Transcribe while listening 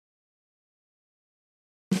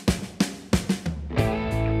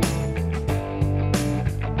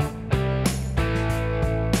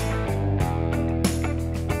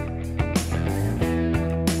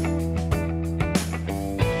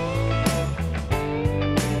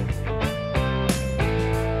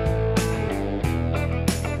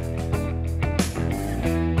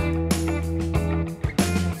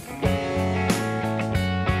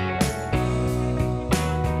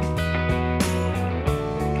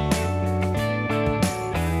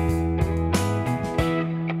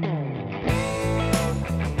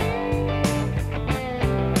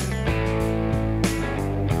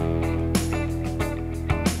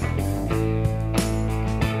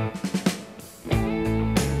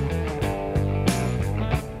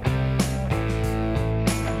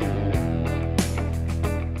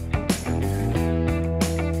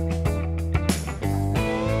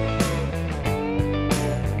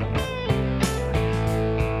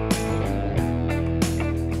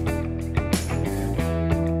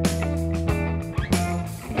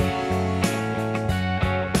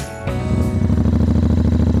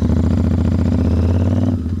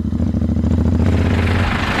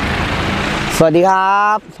สวัสดีครั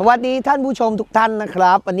บสวัสดีท่านผู้ชมทุกท่านนะค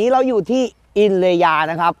รับวันนี้เราอยู่ที่อินเลยา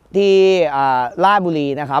นะครับที่ราชบุรี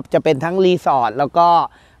นะครับจะเป็นทั้งรีสอร์ทแล้วก็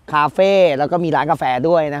คาเฟ่แล้วก็มีร้านกาแฟ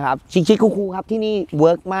ด้วยนะครับชิคๆคูลๆครับที่นี่เ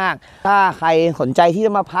วิร์กมากถ้าใครสนใจที่จ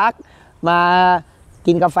ะมาพักมา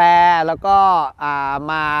กินกาแฟแล้วก็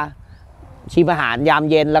มาชิมอาหารยาม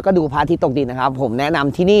เย็นแล้วก็ดูพระอาทิตย์ตกดินนะครับผมแนะน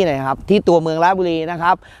ำที่นี่เลยครับที่ตัวเมืองราชบุรีนะค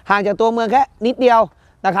รับห่างจากตัวเมืองแค่นิดเดียว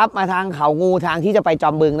นะครับมาทางเขางูทางที่จะไปจ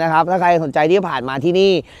อมบึงนะครับถ้าใครสนใจที่ผ่านมาที่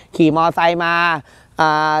นี่ขี่มอไซค์มา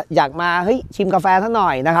อยากมาชิมกาแฟสักหน่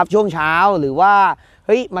อยนะครับช่วงเช้าหรือว่า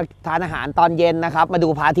มาทานอาหารตอนเย็นนะครับมาดู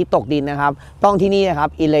พระอาทิตย์ตกดินนะครับต้องที่นี่นะครับ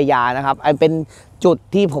อินเลยานะครับเป็นจุด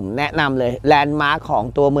ที่ผมแนะนำเลยแลนด์มาร์คของ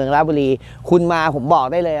ตัวเมืองราชบุรีคุณมาผมบอก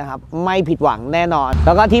ได้เลยครับไม่ผิดหวังแน่นอนแ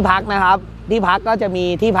ล้วก็ที่พักนะครับที่พักก็จะมี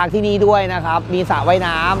ที่พักที่นี่ด้วยนะครับมีสระว่าย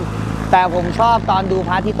น้ำแต่ผมชอบตอนดูพ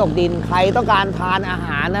ระอาทิตย์ตกดินใครต้องการทานอาห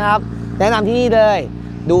ารนะครับแนะนำที่นี่เลย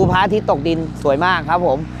ดูพระอาทิตย์ตกดินสวยมากครับผ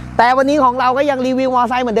มแต่วันนี้ของเราก็ยังรีวิวมอเตอร์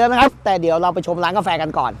ไซค์เหมือนเดิมนะครับแต่เดี๋ยวเราไปชมร้านกาแฟกัน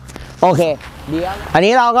ก่อนโอเคเดี๋ยวอัน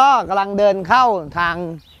นี้เราก็กำลังเดินเข้าทาง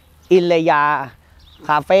อินเลยาค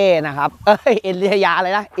าเฟ่นะครับอินเลยาอะไร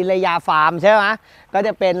นะอินเลยาฟาร์มใช่ไหมก็จ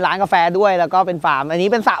ะเป็นร้านกาแฟด้วยแล้วก็เป็นฟาร์มอันนี้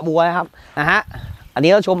เป็นสระบัวนะครับอัน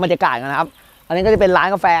นี้เราชมบรรยากาศกันนะครับอันนี้ก็จะเป็นร้าน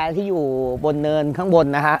กาแฟที่อยู่บนเนินข้างบน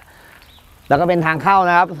นะฮะแล้วก็เป็นทางเข้า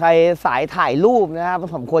นะครับใครสายถ่ายรูปนะครับ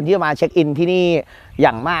สมควรที่จะมาเช็คอินที่นี่อ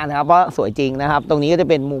ย่างมากนะครับเพราะสวยจริงนะครับตรงนี้ก็จะ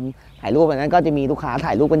เป็นมุมถ่ายรูปแบบนั้นก็จะมีลูกค้าถ่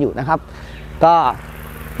ายรูปกันอยู่นะครับก็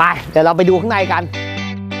ไปเดี๋ยวเราไปดูข้างในกัน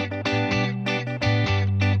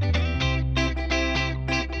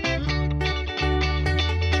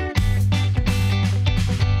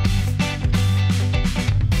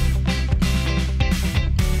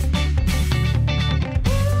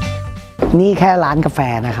นี่แค่ร้านกาแฟ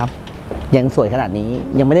นะครับยังสวยขนาดนี้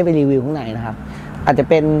ยังไม่ได้ไปรีวิวข้างในนะครับอาจจะ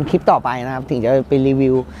เป็นคลิปต่อไปนะครับถึงจะไปรีวิ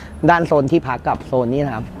วด้านโซนที่พักกับโซนนี้น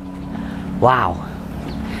ะครับว้าว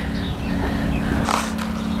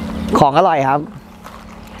ของอร่อยครับ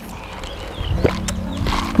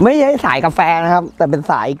ไม่ใช่สายกาแฟนะครับแต่เป็น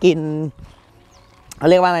สายกินเขา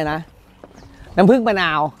เรียกว่าอะไรนะน้ำผึ้งมะน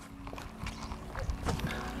าว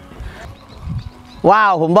ว้า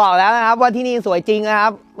วผมบอกแล้วนะครับว่าที่นี่สวยจริงนะครั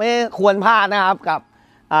บไม่ควรพลาดนะครับกับ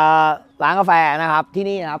ร้านกาแฟนะครับที่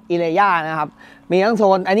นี่นะครับอิเลยานะครับมีทั้งโซ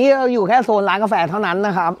นอันนี้เราอยู่แค่โซนร้านกาแฟเท่านั้นน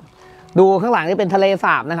ะครับดูข้างหลังนี่เป็นทะเลส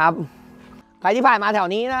าบนะครับใครที่ผ่านมาแถว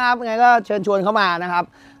นี้นะครับยังไงก็เชิญชวนเข้ามานะครับ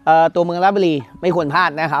ตัวเมืองราชบุรีไม่ควรพลาด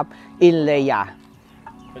นะครับอินเลยา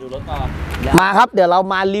ไปดูรถต่อมาครับเดี๋ยวเรา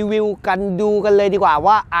มารีวิวกันดูกันเลยดีกว่า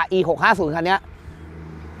ว่า RE650 คันนี้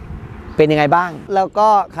เป็นยังไงบ้างแล้วก็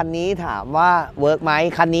คันนี้ถามว่าเวิร์กไหม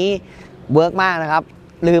คันนี้เวิร์กมากนะครับ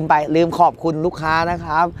ลืมขอบคุณลูกค้านะค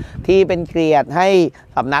รับที่เป็นเกียรติให้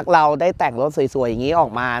สำนักเราได้แต่งรถสวยๆอย่างนี้ออ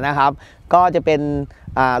กมานะครับก็จะเป็น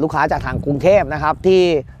ลูกค้าจากทางกรุงเทพนะครับที่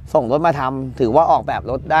ส่งรถมาทำถือว่าออกแบบ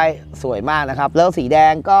รถได้สวยมากนะครับแล้วสีแด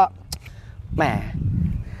งก็แหม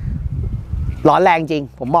ร้อนแรงจริง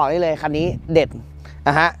ผมบอกได้เลยคันนี้เด็ด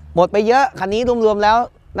หมดไปเยอะคันนี้รวมๆแล้ว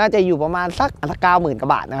น่าจะอยู่ประมาณสัก90,000 กว่า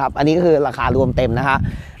บาทนะครับอันนี้ก็คือราคารวมเต็มนะฮะ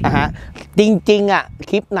จริงๆ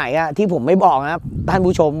คลิปไหนที่ผมไม่บอกนะครับท่าน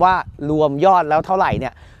ผู้ชมว่ารวมยอดแล้วเท่าไหร่เนี่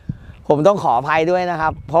ยผมต้องขออภัยด้วยนะครั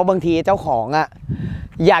บเพราะบางทีเจ้าของ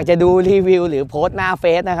อยากจะดูรีวิวหรือโพสต์หน้าเฟ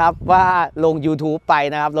ซนะครับว่าลง YouTube ไป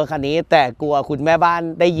นะครับรถคันนี้แต่กลัวคุณแม่บ้าน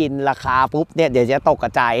ได้ยินราคาปุ๊บเนี่ยเดี๋ยวจะตกกร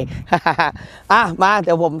ะจายมาเ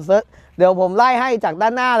ดี๋ยวผมไล่ให้จากด้า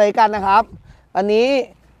นหน้าเลยกันนะครับอันนี้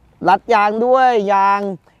รัดยางด้วยยาง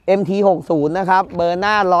MT60 นะครับเบอร์ห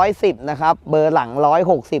น้า110นะครับเบอร์หลัง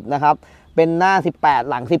160นะครับเป็นหน้า18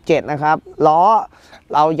หลัง17นะครับล้อ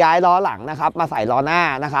เราย้ายล้อหลังนะครับมาใส่ล้อหน้า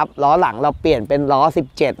นะครับล้อหลังเราเปลี่ยนเป็นล้อ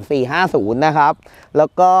17 450นะครับแล้ว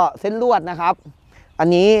ก็เส้นลวดนะครับอัน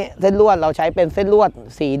นี้เส้นลวดเราใช้เป็นเส้นลวด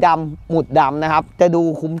สีดำหมุดดำนะครับจะดู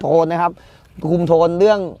คุมโทนนะครับคุมโทนเ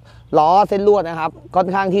รื่องล้อเส้นลวดนะครับค่อน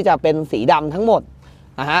ข้างที่จะเป็นสีดำทั้งหมด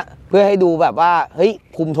เพื่อให้ดูแบบว่า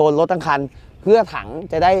คุมโทนรถทั้งคันเพื่อถัง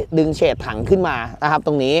จะได้ดึงเฉดถังขึ้นมานะครับต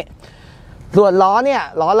รงนี้ส่วนล้อเนี่ย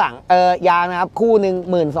ล้อหลังยางนะครับคู่หนึ่ง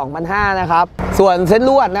12,500นะครับส่วนเส้น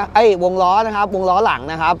ลวดนะวงล้อนะครับวงล้อหลัง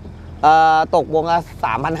นะครับตกวงละ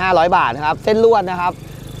 3,500 บาทนะครับเส้นลวดนะครับ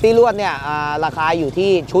ที่ลวดเนี่ยราคาอยู่ที่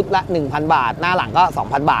ชุดละ 1,000 บาทหน้าหลังก็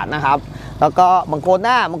 2,000 บาทนะครับแล้วก็บางโคนห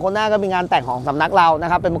น้าก็เป็นงานแต่งของสำนักเราน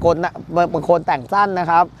ะครับเป็นบางโคนแต่งสั้นนะ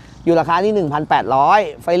ครับอยู่ราคาที่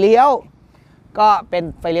 1,800 ไฟเลี้ยวก็เป็น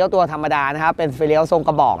ไฟเลี้ยวตัวธรรมดานะครับเป็นไฟเลี้ยวทรงก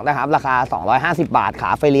ระบอกนะครับราคา250 บาทขา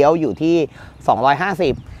ไฟเลี้ยวอยู่ที่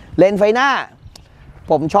250เลนไฟหน้า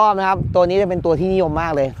ผมชอบนะครับตัวนี้จะเป็นตัวที่นิยมมา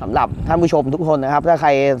กเลยสำหรับท่านผู้ชมทุกคนนะครับถ้าใคร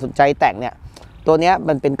สนใจแต่งเนี่ย ตัวนี้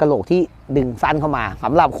มันเป็นกระโหลกที่ดึงสั้นเข้ามาส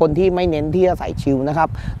ำหรับคนที่ไม่เน้นที่จะใส่ชิลนะครับ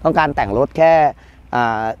ต้องการแต่งรถแค่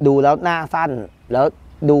ดูแล้วหน้าสั้นแล้ว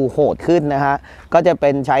ดูโหดขึ้นนะฮะก็จะเป็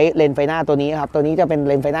นใช้เลนส์ไฟหน้าตัวนี้ครับตัวนี้จะเป็น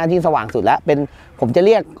เลนส์ไฟหน้าที่สว่างสุดแล้วเป็นผมจะเ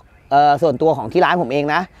รียกส่วนตัวของที่ร้านผมเอง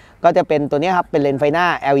นะก็จะเป็นตัวนี้ครับเป็นเลนส์ไฟหน้า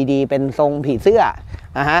LED เป็นทรงผีเสื้อ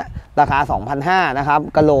นะฮะราคา 2,500 นะครับ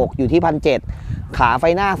กระโหลกอยู่ที่ 1,700 ขาไฟ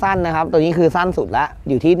หน้าสั้นนะครับตัวนี้คือสั้นสุดแล้ว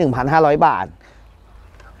อยู่ที่ 1,500 บาท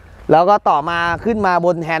แล้วก็ต่อมาขึ้นมาบ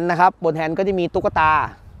นแฮนด์นะครับบนแฮนด์ก็จะมีตุ๊กต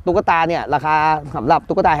าเนี่ยราคาสำหรับ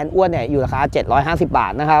ตุ๊กตาแฮนด์อ้วนเนี่ยอยู่ราคา750 บา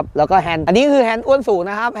ทนะครับแล้วก็แฮนด์อันนี้คือแฮนด์อ้วนสูง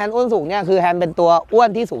นะครับแฮนด์อ้วนสูงเนี่ยคือแฮนด์เป็นตัวอ้วน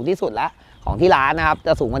ที่สูงที่สุดแล้วของที่ร้านนะครับจ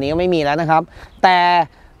ะสูงกว่านี้ก็ไม่มีแล้วนะครับแต่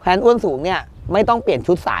แฮนด์อ้วนสูงเนี่ยไม่ต้องเปลี่ยน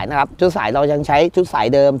ชุดสายนะครับชุดสายเรายังใช้ชุดสาย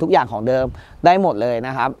เดิมทุกอย่างของเดิมได้หมดเลยน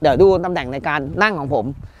ะครับเดี๋ยวดูตำแหน่งในการนั่งของผม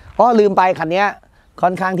เพราะลืมไปคันนี้ค่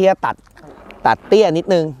อนข้างที่จะตัดเตี้ยนิด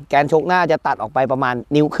นึงแกนชกหน้าจะตัดออกไปประมาณ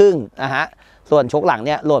1.5 นิ้วนะฮะส่วนชกหลังเ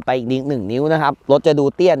นี่ยโหลดไปอีก1 นิ้วนะครับรถจะดู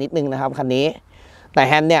เตี้ยนิดนึงนะครับคันนี้แต่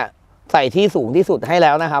แฮนด์เนี่ยใส่ที่สูงที่สุดให้แ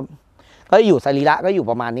ล้วนะครับก็อยู่สรีระก็อยู่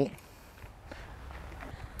ประมาณนี้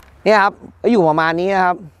เนี่ยครับก็อยู่ประมาณนี้นะค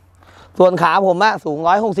รับส่วนขาผมอะสูง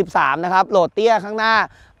163นะครับโหลดเตี้ยข้างหน้า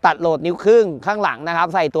ตัดโหลด1.5 นิ้วข้างหลังนะครับ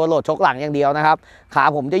ใส่ตัวโหลดชกหลังอย่างเดียวนะครับขา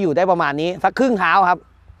ผมจะอยู่ได้ประมาณนี้สักครึ่งเท้าครับ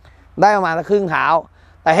ได้ประมาณสักครึ่งเท้า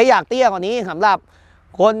แต่ให้อยากเตี้ยกว่านี้สำหรับ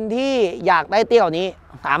คนที่อยากได้เตี้ยกว่านี้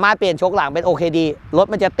สามารถเปลี่ยนชกหลังเป็น OKD รถ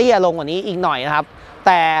มันจะเตี้ยลงกว่านี้อีกหน่อยนะครับแ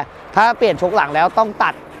ต่ถ้าเปลี่ยนชกหลังแล้วต้องตั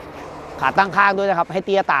ดขาตั้งข้างด้วยนะครับให้เ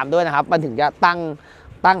ตี้ยตามด้วยนะครับมันถึงจะตั้ง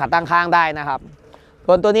ขาตั้งข้างได้นะครับ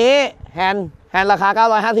ส่วนตัวนี้แฮนด์ราคา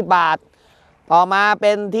950 บาทต่อมาเ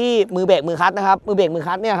ป็นที่มือเบรกมือคัทนะครับมือเบรกมือ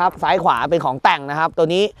คัทเนี่ยครับซ้ายขวาเป็นของแต่งนะครับตัว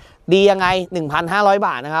นี้ดียังไง 1,500 บ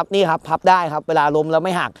าทนะครับนี่ครับพับได้ครับเวลาล้มแล้วไ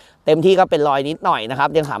ม่หักเต็มที่ก็เป็นรอยนิดหน่อยนะครับ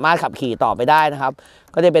ยังสามารถขับขี่ต่อไปได้นะครับ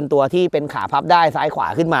ก็จะเป็นตัวที่เป็นขาพับได้ซ้ายขวา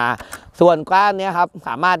ขึ้นมาส่วนก้านเนี่ยครับส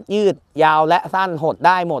ามารถยืดยาวและสั้นหดไ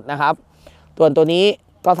ด้หมดนะครับส่วนตัวนี้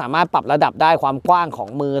ก็สามารถปรับระดับได้ความกว้างของ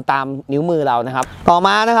มือตามนิ้วมือเรานะครับต่อม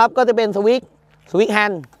านะครับก็จะเป็นสวิตช์แฮ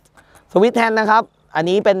นด์นะครับอัน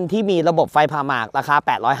นี้เป็นที่มีระบบไฟผ่าหมากราคา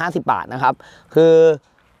850 บาทนะครับคือ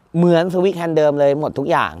เหมือนสวิตช์แฮนด์เดิมเลยหมดทุก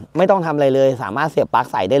อย่างไม่ต้องทำอะไรเลยสามารถเสียบปลั๊ก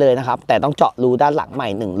ใส่ได้เลยนะครับแต่ต้องเจาะรูด้านหลังใหม่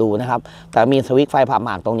1 รูนะครับแต่มีสวิตช์ไฟผ่าหม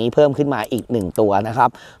ากตรงนี้เพิ่มขึ้นมาอีก1 ตัวนะครับ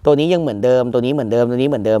ตัวนี้ยังเหมือนเดิมตัวนี้เหมือนเดิมตัวนี้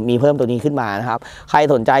เหมือนเดิมมีเพิ่มตัวนี้ขึ้นมานะครับใคร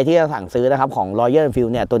สนใจที่จะสั่งซื้อนะครับของ Royal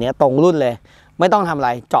Enfield เนี่ยตัวนี้ตรงรุ่นเลยไม่ต้องทำอะไร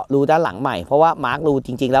เจาะรูด้านหลังใหม่เพราะว่ามาร์กรูจ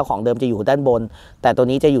ริงๆแล้วของเดิมจะอยู่ด้านบนแต่ตัว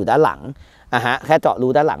นี้จะอยู่ด้านหลังแค่เจาะรู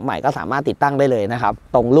ด้านหลังใหม่ก็สามารถติดตั้งได้เลยนะครับ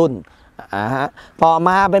ตรงรุ่นต่อม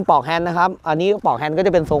าเป็นปลอกแฮนด์นะครับอันนี้ปลอกแฮนด์ก็จ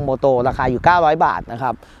ะเป็นทรงโมโตราคาอยู่900 บาทนะค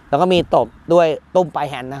รับแล้วก็มีตบด้วยตุ้มปลาย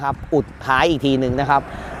แฮนด์นะครับอุดท้ายอีกทีหนึ่งนะครับ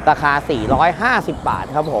ราคา450 บาท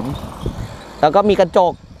ครับผมแล้วก็มีกระจ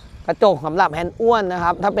กสำหรับแฮนด์อ้วนนะค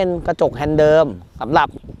รับถ้าเป็นกระจกแฮนด์เดิมสำหรับ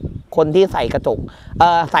คนที่ใส่กระจก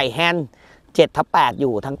ใส่แฮนด์7/8อ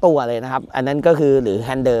ยู่ทั้งตัวเลยนะครับอันนั้นก็คือหรือแฮ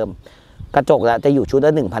นด์เดิมกระจกจะอยู่ชุดล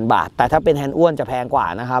ะ 1,000 บาทแต่ถ้าเป็นแฮนด์อ้วนจะแพงกว่า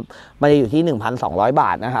นะครับมันจะอยู่ที่ 1,200 บ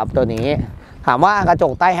าทนะครับตัวนี้ถามว่ากระจ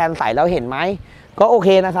กใต้แฮนด์ใส่แล้วเห็นไหมก็โอเค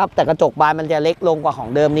นะครับแต่กระจกบานมันจะเล็กลงกว่าของ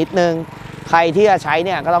เดิมนิดนึงใครที่จะใช้เ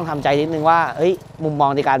นี่ยก็ต้องทำใจนิดนึงว่ามุมมอ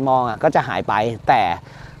งในการมองก็จะหายไปแต่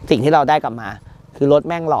สิ่งที่เราได้กลับมาคือรถ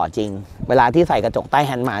แม่งหล่อจริงเวลาที่ใส่กระจกใต้แ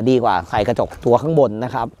ฮนด์มาดีกว่าใส่กระจกตัวข้างบนน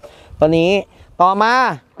ะครับตัวนี้ต่อมา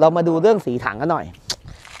เรามาดูเรื่องสีถังกันหน่อย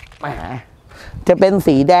จะเป็น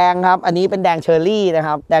สีแดงครับอันนี้เป็นแดงเชอร์รี่นะค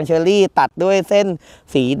รับแดงเชอร์รี่ตัดด้วยเส้น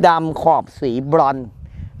สีดำขอบสีบรอนซ์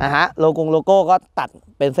โลโก้ก็ตัด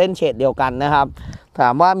เป็นเส้นเฉดเดียวกันนะครับถา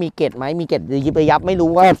มว่ามีเกล็ดไหมมีเกล็ดยิบยับไม่รู้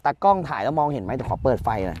ว่าตากล้องถ่ายแล้วมองเห็นไหมแต่ขอเปิดไฟ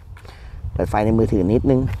หน่อยเปิดไฟในมือถือนิด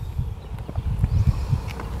นึง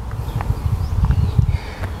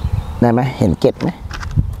ได้ไหมเห็นเกล็ดไหม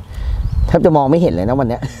แทบจะมองไม่เห็นเลยนะวัน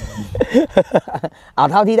นี้ เอา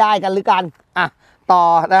เท่าที่ได้กันหรือกันต่อ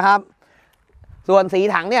นะครับส่วนสี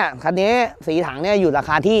ถังเนี่ยคันนี้สีถังเนี่ยอยู่ราค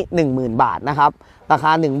าที่ 10,000 บาทนะครับราค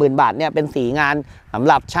า 10,000 บาทเนี่ยเป็นสีงานสำ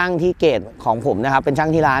หรับช่างที่เกรดของผมนะครับเป็นช่า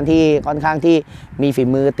งที่ร้านที่ค่อนข้างที่มีฝี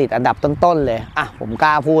มือติดอันดับต้นๆเลยผมก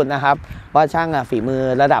ล้าพูดนะครับว่าช่างฝีมือ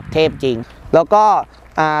ระดับเทพจริงแล้วก็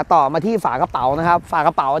ต่อมาที่ฝากระเป๋านะครับฝาก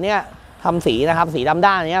ระเป๋าเนี่ยทำสีนะครับสีดำ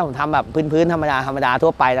ด้านนี้ผมทำแบบพื้นธรรมดาทั่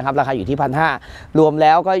วไปนะครับราคาอยู่ที่ 1,500 รวมแ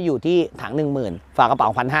ล้วก็อยู่ที่ถัง 10,000 ฝากระเป๋า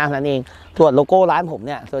 1,500 นั่นเองส่วนโลโก้ร้านผมเ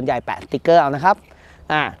นี่ยส่วนใหญ่แปะสติ๊กเกอร์เอานะครับ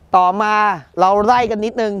ต่อมาเราไล่กันนิ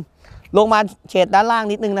ดนึงลงมาเฉดด้านล่าง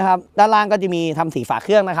นิดนึงนะครับด้านล่างก็จะมีทำสีฝาเค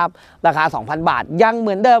รื่องนะครับราคา 2,000 บาทยังเห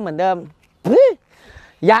มือนเดิม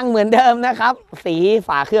ยังเหมือนเดิมนะครับสีฝ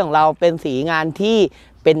าเครื่องของเราเป็นสีงานที่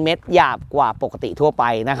เป็นเม็ดหยาบกว่าปกติทั่วไป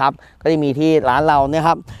นะครับก็จะมีที่ร้านเราเนี่ย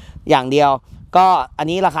ครับอย่างเดียว ก็อัน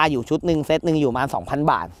นี้ราคาอยู่ชุดหนึ่งเซตหนึ่งอยู่มา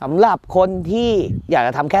 2,000 บาทสำหรับคนที่อยากจ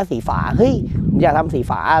ะทำแค่สีฝาเฮ้ยอยากทำสี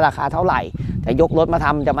ฝาราคาเท่าไหร่จะยกรถมาท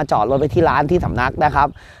ำจะมาจอดรถไปที่ร้านที่สำนักนะครับ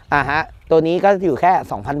ตัวนี้ก็อยู่แค่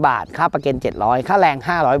 2,000 บาทค่าประกัน700ค่าแรง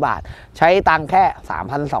500 บาทใช้ตังค์แค่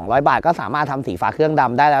 3,200 บาทก็สามารถทำสีฝาเครื่องด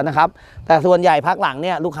ำได้แล้วนะครับแต่ส่วนใหญ่พักหลังเ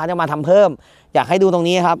นี่ยลูกค้าจะมาทำเพิ่มอยากให้ดูตรง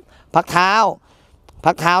นี้ครับพักเท้า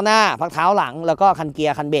หน้าพักเท้าหลังแล้วก็คันเกีย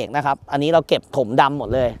ร์คันเบรกนะครับอันนี้เราเก็บถมดำหมด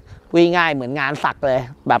เลยวิ่งง่ายเหมือนงานสักเลย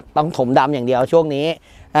แบบต้องถมดำอย่างเดียวช่วงนี้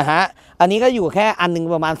อันนี้ก็อยู่แค่อันนึง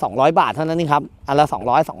ประมาณ200 บาทเท่านั้นนี่ครับอันละ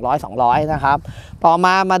200นะครับต่อ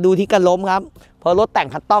มาดูที่กันล้มครับพอรถแต่ง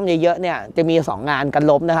คัสตอมเยอะๆเนี่ยจะมี2งานกัน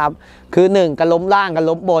ล้มนะครับคือ1กันล้มล่างกัน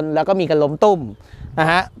ล้มบนแล้วก็มีกันล้มตุ้ม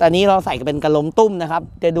แต่นี้เราใส่เป็นกันล้มตุ้มนะครับ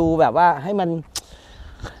จะดูแบบว่าให้มัน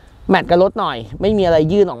แมทกับรถหน่อยไม่มีอะไร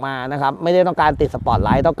ยื่นออกมานะครับไม่ได้ต้องการติดสปอตไล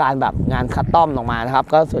ท์ต้องการแบบงานคัสตอมออกมานะครับ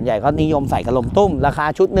ก็ส่วนใหญ่ก็นิยมใส่กระลมตุ้มราคา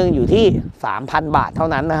ชุดหนึ่งอยู่ที่ 3,000 บาทเท่า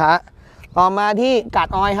นั้นนะฮะต่อมาที่กาด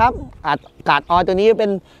ออยครับกาดออยตัวนี้เป็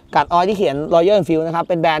นกาดออยที่เขียน Royal Enfield นะครับ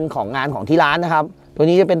เป็นแบรนด์ของงานของที่ร้านนะครับตัว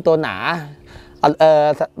นี้จะเป็นตัวหนา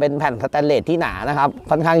เป็นแผ่นสแตนเลสที่หนานะครับ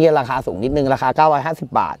ค่อนข้างเยอะราคาสูงนิดนึงราคา950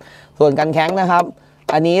 บาทส่วนกันแข้งนะครับ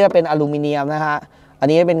อันนี้จะเป็นอลูมิเนียมนะฮะอัน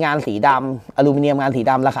นี้เป็นงานสีดำอลูมิเนียมงานสี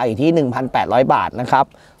ดำราคาอยู่ที่ 1,800 บาทนะครับ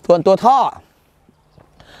ส่วนตัวท่อ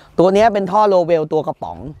ตัวนี้เป็นท่อโลเวลตัวกระ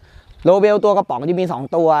ป๋องโลเวลตัวกระป๋องจะมี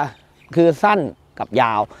2ตัวคือสั้นกับย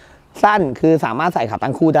าวสั้นคือสามารถใส่ขา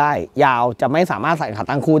ตั้งคู่ได้ยาวจะไม่สามารถใส่ขา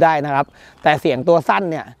ตั้งคู่ได้นะครับแต่เสียงตัวสั้น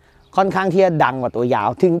เนี่ยค่อนข้างที่จะดังกว่าตัวยาว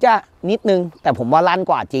ถึงจะนิดนึงแต่ผมว่าลั่น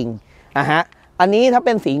กว่าจริงอันนี้ถ้าเ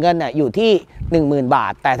ป็นสีเงินเนี่ยอยู่ที่ 10,000 บา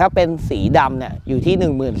ทแต่ถ้าเป็นสีดำเนี่ยอยู่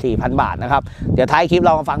ที่ 14,000 บาทนะครับเดี๋ยวท้ายคลิปเร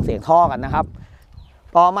ามาฟังเสียงท่อกันนะครับ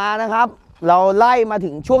ต่อมานะครับเราไล่มาถึ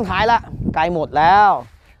งช่วงท้ายละใกล้หมดแล้ว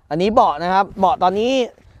อันนี้เบาะนะครับเบาะตอนนี้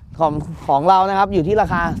ของเรานะครับอยู่ที่รา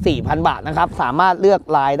คา 4,000 บาทนะครับสามารถเลือก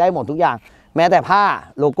ลายได้หมดทุกอย่างแม้แต่ผ้า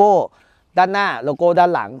โลโก้ด้านหน้าโลโก้ด้า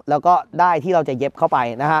นหลังแล้วก็ได้ที่เราจะเย็บเข้าไป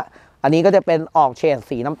นะฮะอันนี้ก็จะเป็นออกเฉด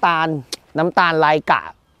สีน้ำตาลลายกะ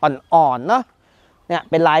อ่อนๆเนาะเนี่ย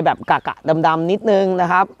เป็นลายแบบกะดำๆนิดนึงนะ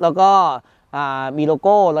ครับแล้วก็มีโลโ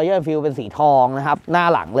ก้ Royal Enfield เป็นสีทองนะครับหน้า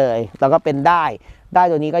หลังเลยแล้วก็เป็นได้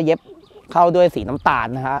ตัวนี้ก็เย็บเข้าด้วยสีน้ำตาล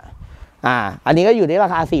นะฮะอันนี้ก็อยู่ในรา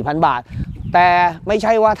คา 4,000 บาทแต่ไม่ใ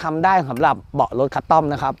ช่ว่าทำได้สำหรับเบาะรถคัสตอม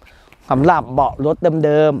นะครับสำหรับเบาะรถเ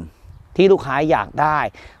ดิมๆที่ลูกค้าอยากได้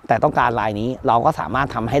แต่ต้องการลายนี้เราก็สามารถ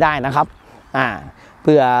ทำให้ได้นะครับเ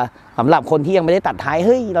พื่อสำหรับคนที่ยังไม่ได้ตัดท้ายเ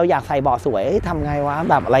ฮ้ยเราอยากใส่เบาะสวยทำไงวะ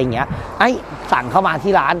แบบอะไรอย่างเงี้ยสั่งเข้ามา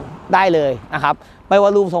ที่ร้านได้เลยนะครับไม่ว่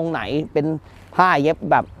ารูปทรงไหนเป็นผ้าเย็บ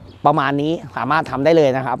แบบประมาณนี้สามารถทำได้เลย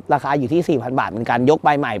นะครับราคาอยู่ที่ 4,000 บาทเหมือนกันยกใบ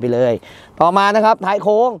ใหม่ไปเลยต่อมานะครับท้ายโ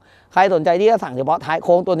ค้งใครสนใจที่จะสั่งเฉพาะท้ายโ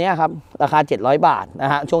ค้งตัวนี้ครับราคา700 บาทน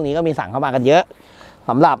ะฮะช่วงนี้ก็มีสั่งเข้ามากันเยอะ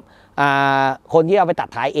สำหรับคนที่เอาไปตัด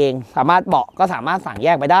ท้ายเองสามารถเบาะก็สามารถสั่งแย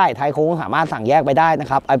กไปได้ท้ายโค้งสามารถสั่งแยกไปได้นะ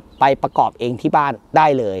ครับไปประกอบเองที่บ้านได้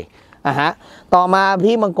เลยต่อมา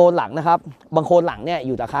ที่บังโคลหลังนะครับบังโคลหลังเนี่ยอ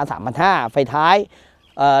ยู่ราคา 3,500 ไฟท้าย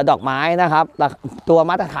ดอกไม้นะครับตัว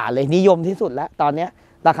มาตรฐานเลยนิยมที่สุดแล้วตอนนี้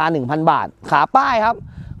ราคา 1,000 บาทขาป้ายครับ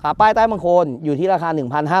ขาป้ายใต้บังโคลอยู่ที่ราคา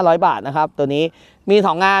 1,500 บาทนะครับตัวนี้มี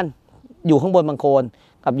2งานอยู่ข้างบนบังโคล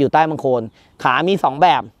กับอยู่ใต้บังโคลขามี2แบ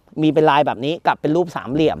บมีเป็นลายแบบนี้กับเป็นรูปสาม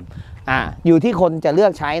เหลี่ยมอยู่ที่คนจะเลือ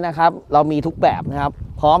กใช้นะครับเรามีทุกแบบนะครับ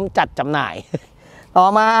พร้อมจัดจำหน่ายต่อ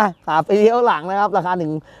มาขาไฟเลี้ยวหลังนะครับราคา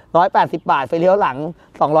180 บาทไฟเลี้ยวหลัง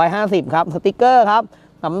250ครับสติกเกอร์ครับ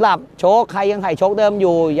สำหรับโชคใครยังใส่โชคเดิมอ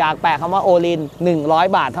ยู่อยากแปะคำว่าโอลิน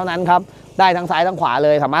100 บาทเท่านั้นครับได้ทั้งซ้ายทั้งขวาเล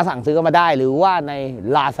ยสามารถสั่งซื้อมาได้หรือว่าใน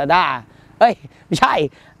Lazada ไม่ใช่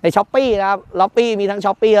ใน Shopee นะครับ Shopee มีทั้ง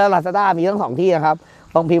Shopee และ Lazada มีทั้ง2ที่นะครับ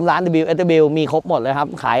ลองพิมพ์ร้าน WSW มีครบหมดเลยครับ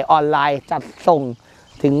ขายออนไลน์จัดส่ง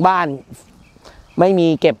ถึงบ้านไม่มี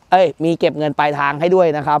เก็บมีเก็บเงินปลายทางให้ด้วย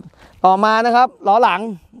นะครับต่อมานะครับล้อหลัง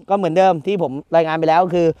ก็เหมือนเดิมที่ผมรายงานไปแล้ว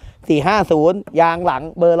คือ450ยางหลัง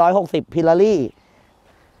เบอร์160พิลลารี่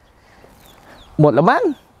หมดแล้วมั้ง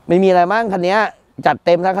ไม่มีอะไรมั้งคันนี้จัดเ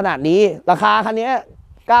ต็มทั้งขนาดนี้ราคาคันนี้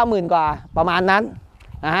 90,000 กว่าประมาณนั้น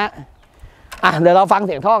นะฮะเดี๋ยวเราฟังเ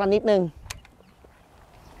สียงท่อกันนิดนึง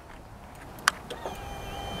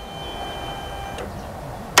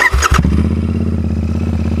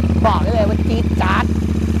บอกได้เลยว่าจี๊ดจ๊าด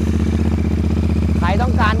ใครต้อ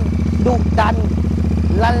งการดุดัน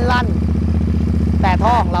ลั่นแต่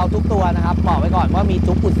ท่อของเราทุกตัวนะครับบอกไว้ก่อนว่ามี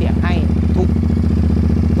ทุกอุดเสียงให้ทุ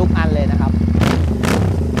กอันเลยนะครับ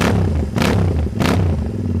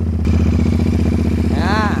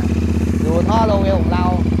ดูท่อโลเวลของเรา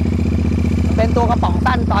เป็นตัวกระป๋อง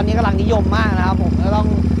สั้นตอนนี้กำลังนิยมมากนะครับผมก็ต้อง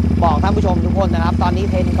บอกท่านผู้ชมทุกคนนะครับตอนนี้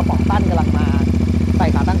เทรนด์กระป๋องสั้นกำลังมาใส่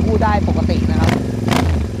ขาตั้งคู่ได้ปกตินะครับ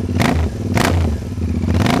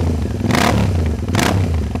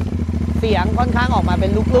เสียงค่อนข้างออกมาเป็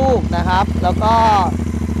นลูกๆนะครับแล้วก็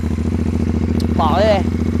บอกเลย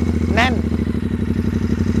แ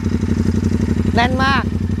น่นมาก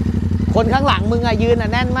คนข้างหลังมึงยืน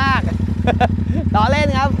แน่นมาก ต่อเล่น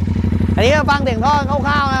ครับอันนี้ฟังเสียงท่อค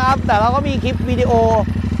ร่าวๆนะครับแต่เราก็มีคลิปวิดีโอ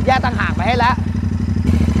แยกต่างหากไปให้แล้ว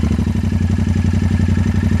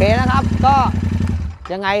โอเคนะครับก็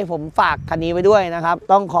ยังไงผมฝากคันนี้ไว้ด้วยนะครับ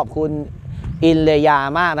ต้องขอบคุณอินเลยา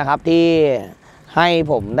มากนะครับที่ให้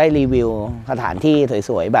ผมได้รีวิวสถานที่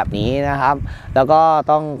สวยๆแบบนี้นะครับแล้วก็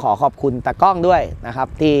ต้องขอบคุณตากล้องด้วยนะครับ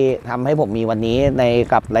ที่ทำให้ผมมีวันนี้ใน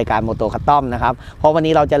กับรายการโมโตคัสตอมนะครับเพราะวัน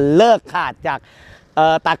นี้เราจะเลิกขาดจาก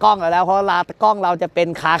ตากล้องแล้วเพราะตากล้องเราจะเป็น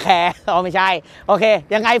คาแคร์ไม่ใช่โอเค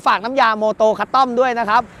ยังไงฝากน้ำยาโมโตคัสตอมด้วยนะ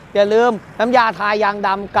ครับอย่าลืมน้ำยาทายางด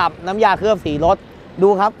ำกับน้ำยาเคลือบสีรถดู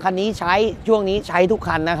ครับคันนี้ใช้ช่วงนี้ใช้ทุก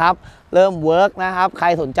คันนะครับเริ่มเวิร์กนะครับใคร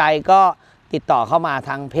สนใจก็ติดต่อเข้ามาท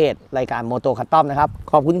างเพจรายการโมโตคัสตอมนะครับ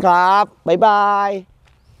ขอบคุณครับบ๊ายบาย